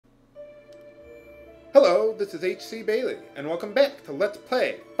Hello, this is HC Bailey, and welcome back to Let's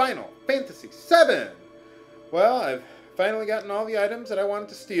Play Final Fantasy VII! Well, I've finally gotten all the items that I wanted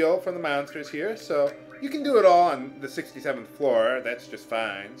to steal from the monsters here, so you can do it all on the 67th floor, that's just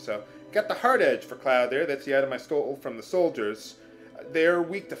fine. So, got the Heart Edge for Cloud there, that's the item I stole from the soldiers. They're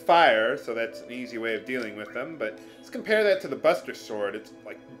weak to fire, so that's an easy way of dealing with them, but let's compare that to the Buster Sword. It's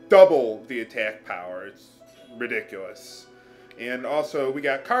like double the attack power, it's ridiculous. And also, we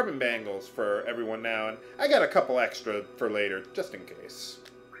got carbon bangles for everyone now, and I got a couple extra for later, just in case.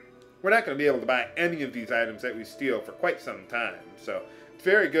 We're not going to be able to buy any of these items that we steal for quite some time, so it's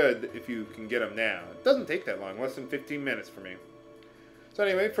very good if you can get them now. It doesn't take that long, less than 15 minutes for me. So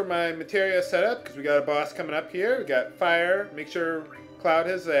anyway, for my materia setup, because we got a boss coming up here, we got fire, make sure Cloud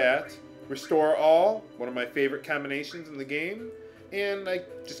has that. Restore all, one of my favorite combinations in the game. And I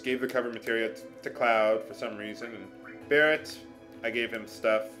just gave the cover materia to Cloud for some reason, and Barrett, I gave him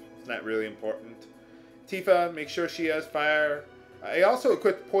stuff. It's not really important. Tifa, make sure she has fire. I also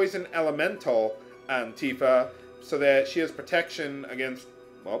equipped Poison Elemental on Tifa so that she has protection against,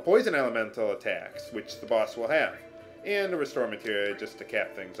 well, Poison Elemental attacks, which the boss will have. And a Restore Materia just to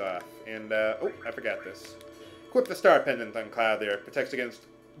cap things off. And, oh, I forgot this. Equip the Star Pendant on Cloud there. Protects against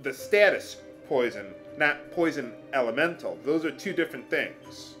the status poison, not Poison Elemental. Those are two different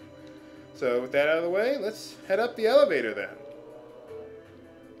things. So with that out of the way, let's head up the elevator then.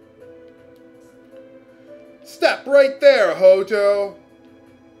 Stop right there, Hojo!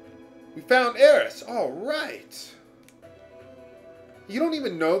 We found Aeris. All right. You don't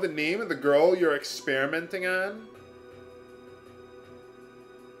even know the name of the girl you're experimenting on?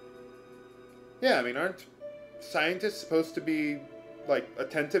 Yeah, I mean, aren't scientists supposed to be, like,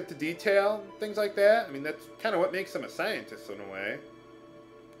 attentive to detail? Things like that? I mean, that's kind of what makes them a scientist in a way.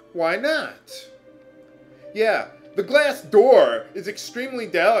 Why not? Yeah, the glass door is extremely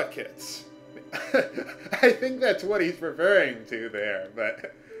delicate. I think that's what he's referring to there,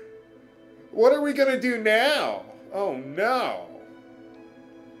 but what are we going to do now? Oh no.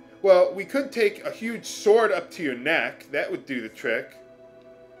 Well, we could take a huge sword up to your neck. That would do the trick.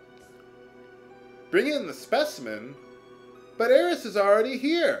 Bring in the specimen, but Aeris is already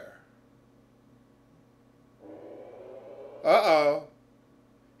here. Uh-oh.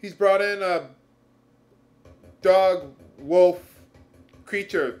 He's brought in a dog, wolf,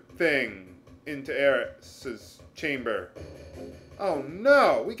 creature thing into Aeris' chamber. Oh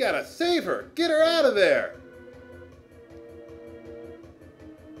no, we gotta save her. Get her out of there.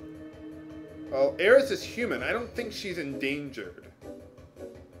 Well, Aeris is human. I don't think she's endangered.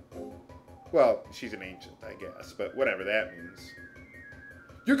 Well, she's an ancient, I guess, but whatever that means.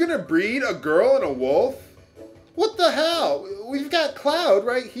 You're gonna breed a girl and a wolf? What the hell? We've got Cloud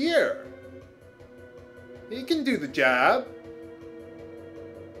right here. He can do the job.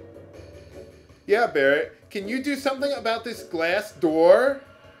 Yeah, Barrett, can you do something about this glass door?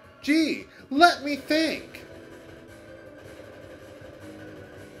 Gee, let me think.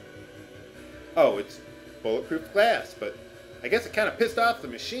 Oh, it's bulletproof glass, but I guess it kind of pissed off the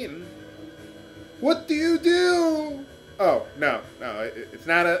machine. What do you do? Oh, no, it's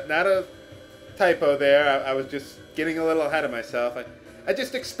not a typo there. I was just getting a little ahead of myself. I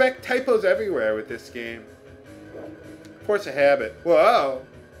just expect typos everywhere with this game. Force a habit. Whoa.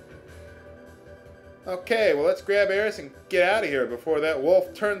 Okay, well, let's grab Aeris and get out of here before that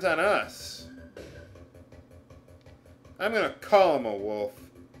wolf turns on us. I'm going to call him a wolf.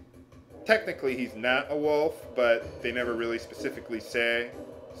 Technically, he's not a wolf, but they never really specifically say.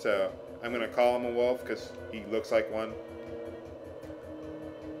 So, I'm going to call him a wolf because he looks like one.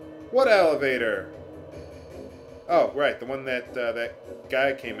 What elevator? Oh, right, the one that that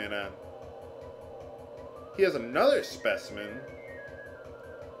guy came in on. He has another specimen.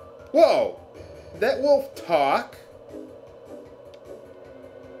 Whoa! Did that wolf talk?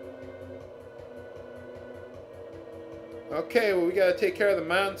 Okay, well, we gotta take care of the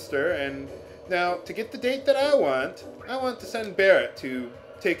monster, and now, to get the date that I want to send Barrett to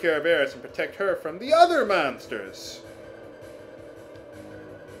take care of Aeris and protect her from the other monsters.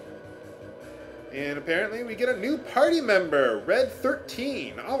 And apparently we get a new party member, Red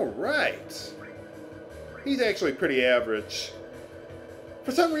 13. Alright. He's actually pretty average.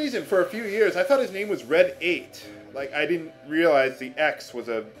 For some reason, for a few years, I thought his name was Red 8. Like, I didn't realize the X was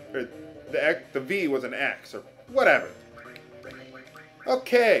a... or the V was an X, or whatever.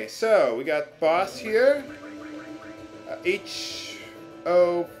 Okay, so, we got boss here.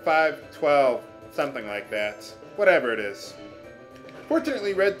 H0512, something like that. Whatever it is.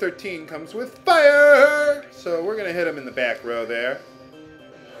 Fortunately, Red 13 comes with fire! So, we're gonna hit him in the back row there.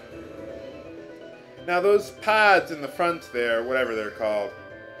 Now those pods in the front there, whatever they're called,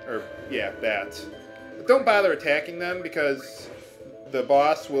 or yeah, that. don't bother attacking them because the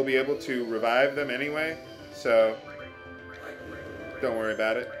boss will be able to revive them anyway, so don't worry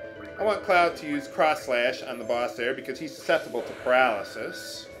about it. I want Cloud to use Cross Slash on the boss there because he's susceptible to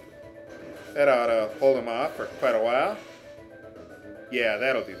paralysis. That ought to hold him off for quite a while. Yeah,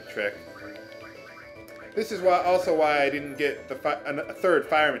 that'll do the trick. This is also why I didn't get a third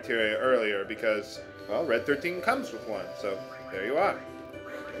fire materia earlier because, well, Red 13 comes with one, so there you are.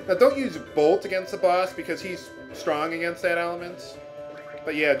 Now, don't use Bolt against the boss because he's strong against that element.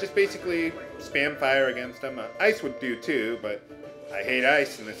 But yeah, just basically spam fire against him. Ice would do too, but I hate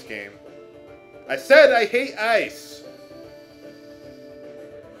ice in this game. I said I hate ice!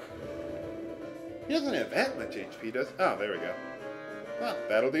 He doesn't have that much HP, does he? Oh, there we go. Well,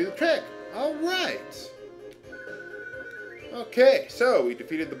 that'll do the trick. Alright. Okay, so we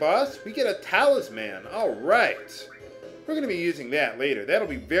defeated the boss. We get a talisman. Alright. We're going to be using that later. That'll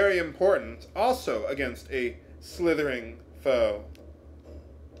be very important. Also against a slithering foe.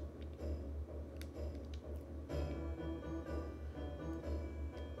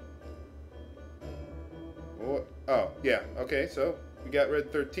 Oh, yeah. Okay, so we got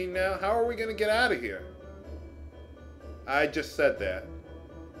Red 13 now. How are we going to get out of here? I just said that.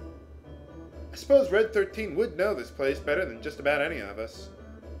 I suppose Red 13 would know this place better than just about any of us.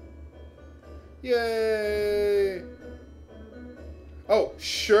 Yay! Oh,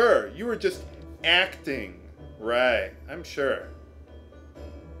 sure. You were just acting. Right. I'm sure.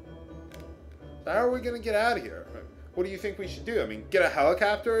 So how are we going to get out of here? What do you think we should do? I mean, get a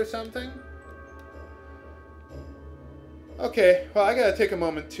helicopter or something? Okay, well, I gotta take a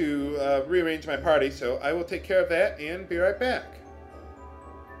moment to rearrange my party, so I will take care of that and be right back.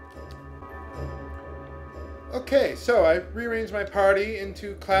 Okay, so I rearranged my party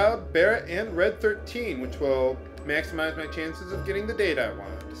into Cloud, Barret, and Red 13, which will maximize my chances of getting the date I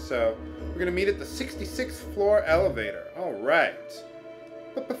want. So, we're gonna meet at the 66th floor elevator. Alright.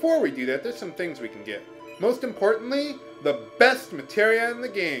 But before we do that, there's some things we can get. Most importantly, the best materia in the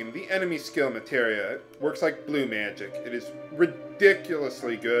game, the enemy skill materia. It works like blue magic. It is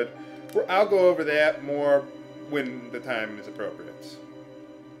ridiculously good. I'll go over that more when the time is appropriate.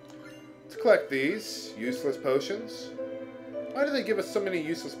 Let's collect these useless potions. Why do they give us so many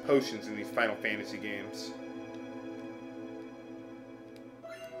useless potions in these Final Fantasy games?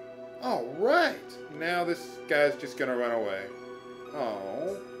 Alright, now this guy's just gonna run away.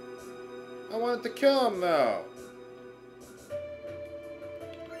 Oh. I wanted to kill him, though.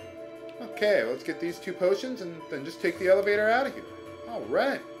 Okay, let's get these 2 potions and then just take the elevator out of here.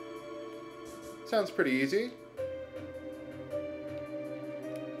 Alright. Sounds pretty easy.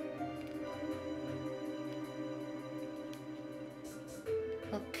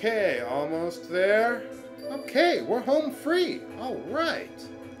 Okay, almost there. Okay, we're home free. Alright.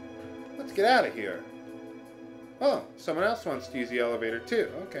 Let's get out of here. Oh, someone else wants to use the elevator,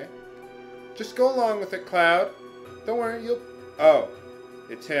 too. Okay. Just go along with it, Cloud. Don't worry, you'll... Oh,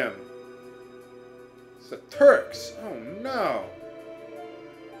 it's him. It's the Turks. Oh, no.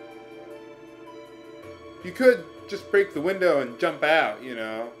 You could just break the window and jump out, you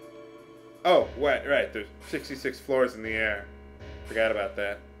know. Oh, right. There's 66 floors in the air. Forgot about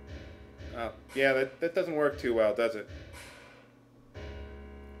that. Oh, yeah, that doesn't work too well, does it?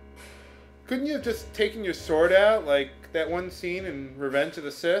 Couldn't you have just taken your sword out, like that one scene in Revenge of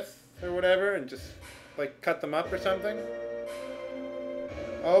the Sith? Or whatever, and just, like, cut them up or something?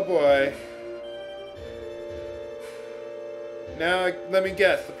 Oh boy. Now, let me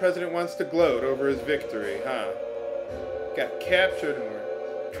guess, the president wants to gloat over his victory, huh? Got captured and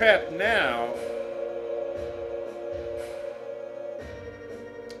we're trapped now.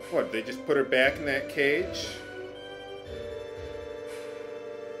 What, they just put her back in that cage?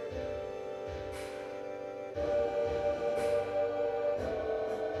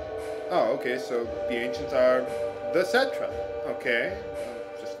 Oh, okay, so the ancients are the Cetra. Okay.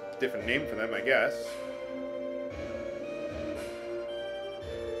 Just a different name for them, I guess.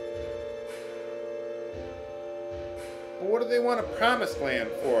 But what do they want a promised land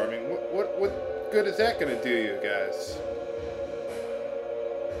for? I mean, what good is that going to do you guys?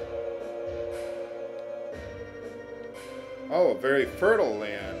 Oh, a very fertile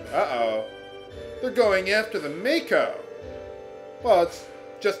land. Uh-oh. They're going after the Mako. Well, it's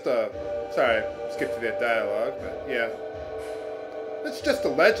just a... Sorry, skipped through that dialogue, but yeah. It's just a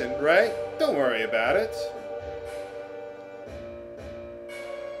legend, right? Don't worry about it.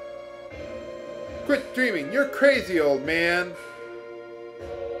 Quit dreaming. You're crazy, old man.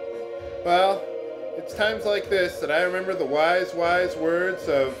 Well, it's times like this that I remember the wise words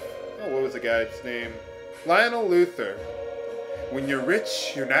of... Oh, what was the guy's name? Lionel Luther. When you're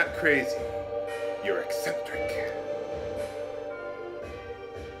rich, you're not crazy. You're eccentric.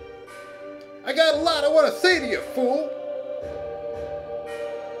 I got a lot I want to say to you, fool!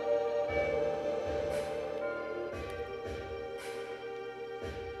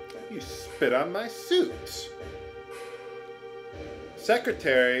 You spit on my suit.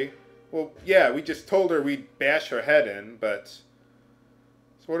 Secretary, well, yeah, we just told her we'd bash her head in, but...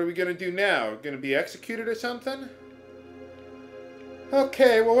 So what are we gonna do now? Gonna be executed or something?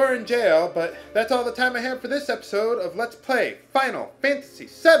 Okay, well, we're in jail, but that's all the time I have for this episode of Let's Play Final Fantasy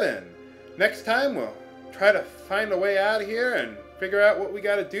VII. Next time, we'll try to find a way out of here and figure out what we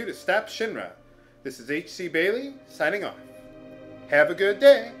gotta do to stop Shinra. This is H.C. Bailey, signing off. Have a good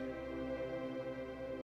day.